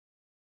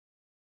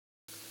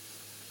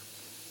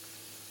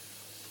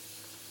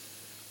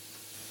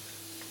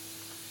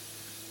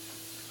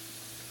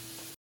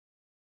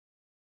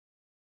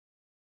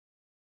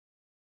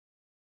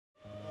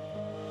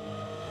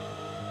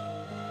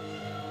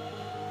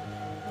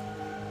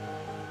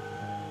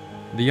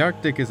The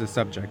Arctic is a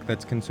subject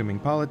that's consuming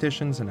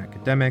politicians and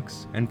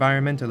academics,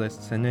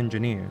 environmentalists and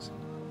engineers.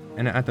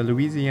 And at the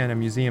Louisiana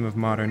Museum of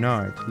Modern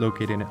Art,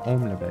 located in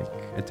Omlevik,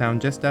 a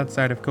town just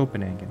outside of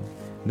Copenhagen,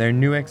 their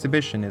new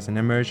exhibition is an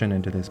immersion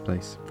into this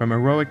place, from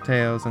heroic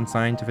tales and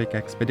scientific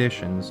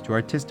expeditions to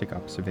artistic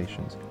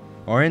observations,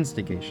 or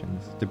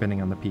instigations,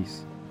 depending on the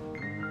piece.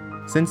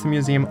 Since the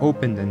museum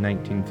opened in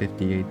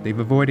 1958, they've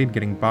avoided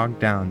getting bogged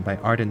down by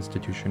art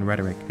institution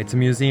rhetoric. It's a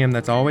museum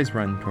that's always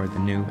run toward the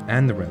new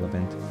and the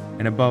relevant,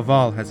 and above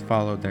all has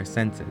followed their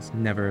senses,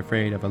 never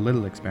afraid of a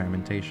little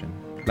experimentation.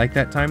 Like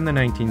that time in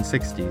the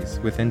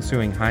 1960s, with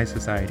ensuing high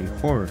society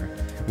horror,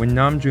 when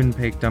Nam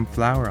June-paik dumped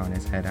flour on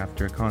his head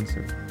after a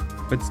concert.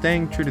 But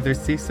staying true to their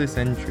ceaseless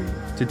entry,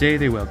 today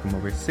they welcome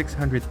over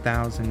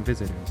 600,000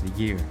 visitors a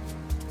year.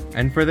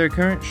 And for their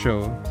current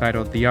show,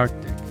 titled The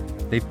Arctic,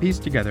 they've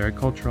pieced together a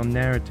cultural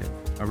narrative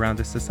around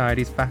the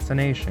society's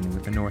fascination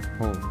with the North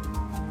Pole.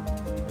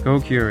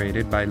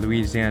 Co-curated by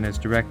Louisiana's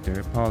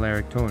director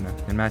Paul-Erik Tona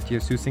and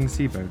Mathias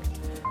Husing-Seberg,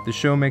 the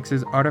show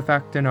mixes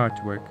artifact and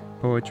artwork,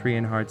 poetry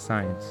and hard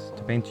science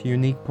to paint a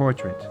unique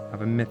portrait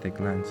of a mythic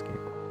landscape.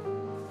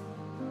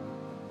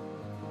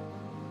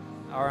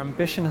 Our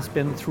ambition has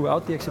been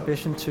throughout the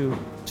exhibition to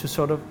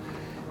sort of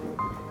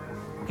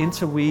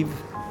interweave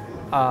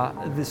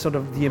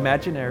the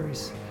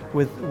imaginaries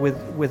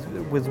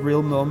with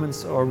real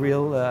moments or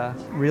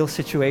real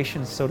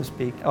situations, so to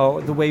speak.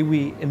 The way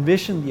we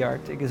envision the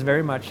Arctic is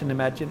very much an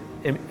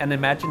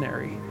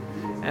imaginary,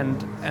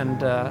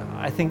 and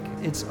I think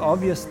it's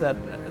obvious that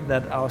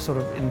our sort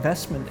of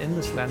investment in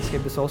this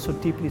landscape is also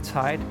deeply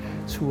tied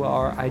to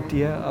our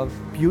idea of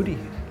beauty.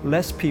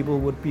 Less people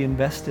would be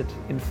invested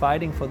in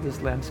fighting for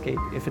this landscape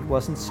if it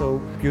wasn't so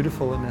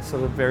beautiful in a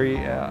sort of very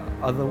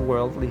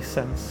otherworldly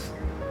sense.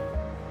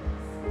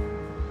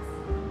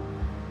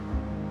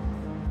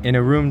 In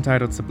a room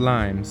titled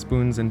Sublime,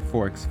 spoons and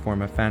forks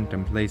form a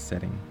phantom place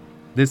setting.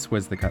 This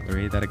was the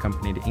cutlery that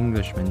accompanied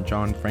Englishman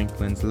John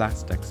Franklin's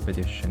last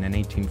expedition in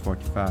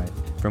 1845,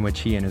 from which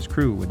he and his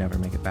crew would never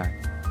make it back.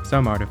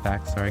 Some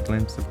artifacts are a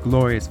glimpse of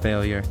glorious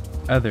failure,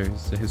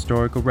 others a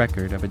historical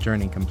record of a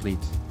journey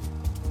complete.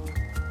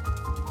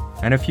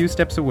 And a few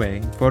steps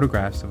away,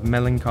 photographs of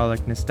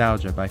melancholic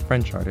nostalgia by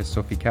French artist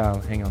Sophie Calle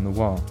hang on the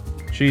wall.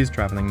 She is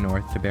traveling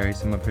north to bury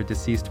some of her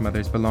deceased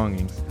mother's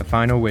belongings, a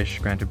final wish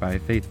granted by a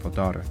faithful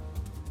daughter.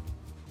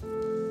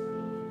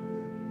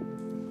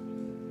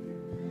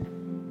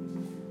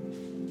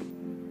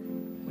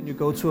 When you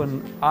go to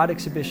an art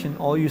exhibition,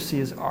 all you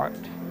see is art.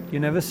 You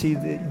never see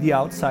the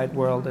outside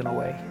world in a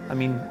way. I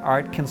mean,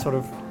 art can sort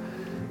of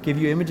give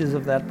you images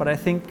of that, but I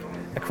think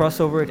a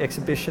crossover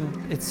exhibition,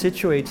 it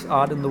situates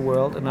art in the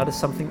world and not as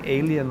something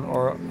alien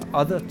or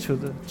other to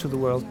the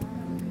world.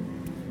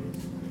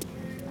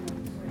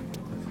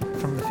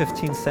 From the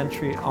 15th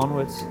century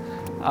onwards,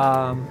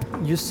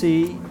 you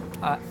see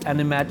an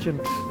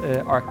imagined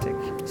Arctic.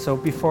 So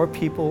before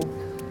people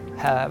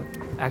have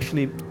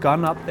actually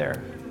gone up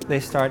there,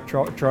 they start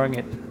drawing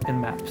it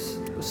in maps.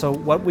 So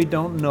what we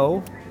don't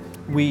know,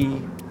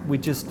 we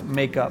just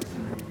make up.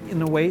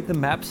 In a way, the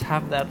maps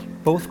have that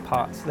both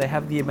parts. They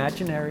have the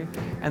imaginary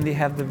and they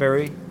have the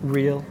very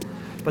real.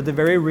 But the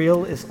very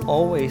real is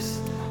always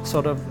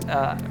sort of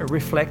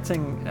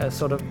reflecting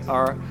sort of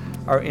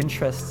our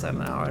interests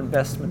and our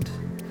investment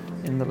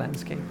in the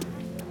landscape.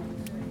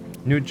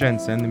 Knut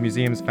Jensen, the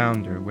museum's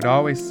founder, would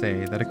always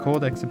say that a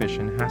cold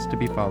exhibition has to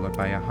be followed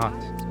by a hot.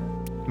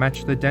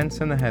 Match the dense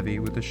and the heavy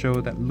with a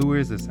show that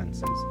lures the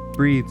senses,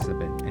 breathes a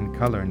bit in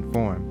color and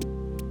form.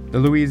 The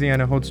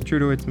Louisiana holds true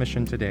to its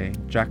mission today.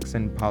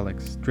 Jackson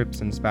Pollock's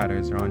Drips and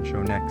Spatters are on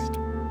show next.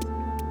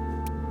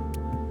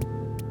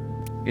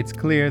 It's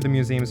clear the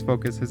museum's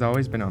focus has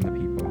always been on the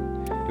people.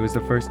 It was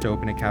the first to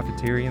open a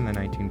cafeteria in the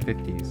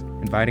 1950s,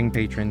 inviting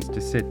patrons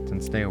to sit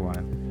and stay a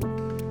while.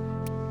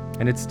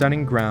 And its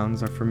stunning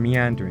grounds are for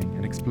meandering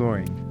and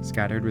exploring,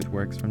 scattered with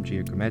works from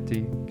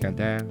Giacometti,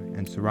 Calder,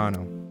 and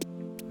Serrano.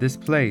 This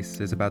place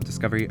is about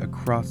discovery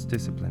across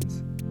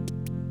disciplines.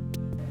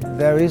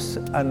 There is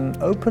an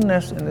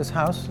openness in this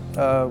house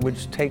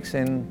which takes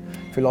in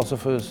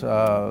philosophers,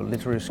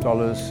 literary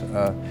scholars,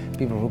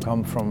 people who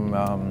come from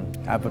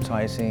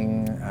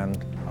advertising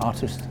and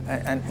artists.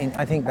 And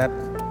I think that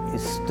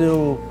is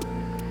still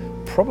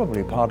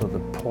probably part of the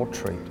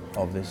portrait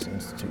of this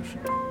institution.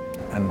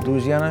 And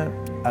Louisiana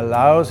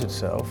allows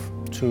itself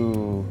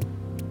to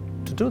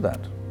do that.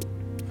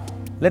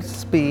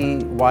 Let's be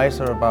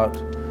wiser about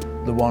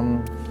the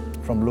one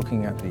from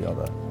looking at the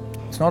other.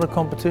 It's not a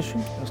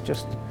competition, it's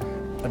just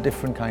a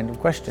different kind of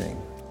questioning.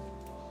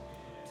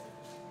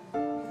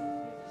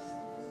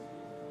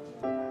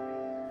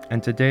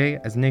 And today,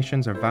 as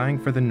nations are vying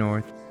for the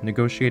North,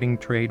 negotiating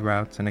trade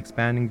routes and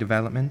expanding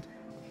development,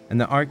 and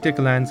the Arctic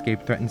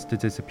landscape threatens to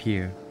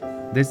disappear,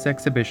 this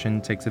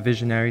exhibition takes a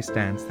visionary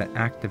stance that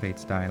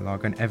activates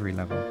dialogue on every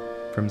level,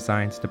 from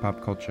science to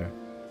pop culture.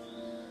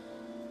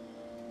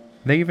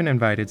 They even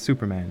invited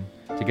Superman.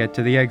 To get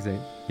to the exit,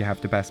 you have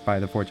to pass by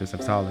the Fortress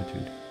of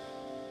Solitude.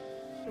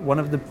 One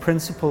of the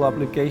principal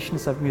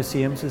obligations of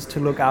museums is to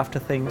look after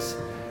things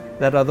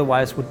that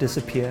otherwise would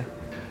disappear.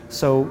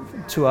 So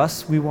to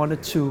us, we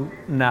wanted to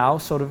now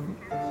sort of,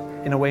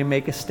 in a way,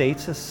 make a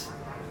status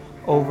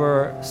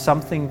over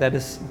something that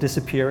is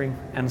disappearing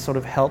and sort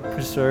of help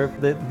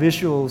preserve the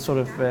visual sort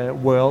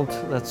of world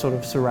that sort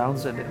of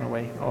surrounds it in a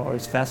way, or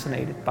is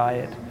fascinated by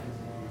it.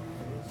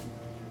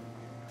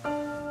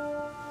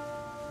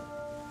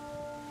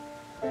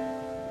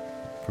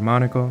 For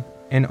Monocle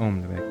in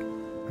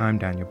Omlevik, I'm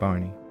Daniel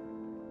Barney.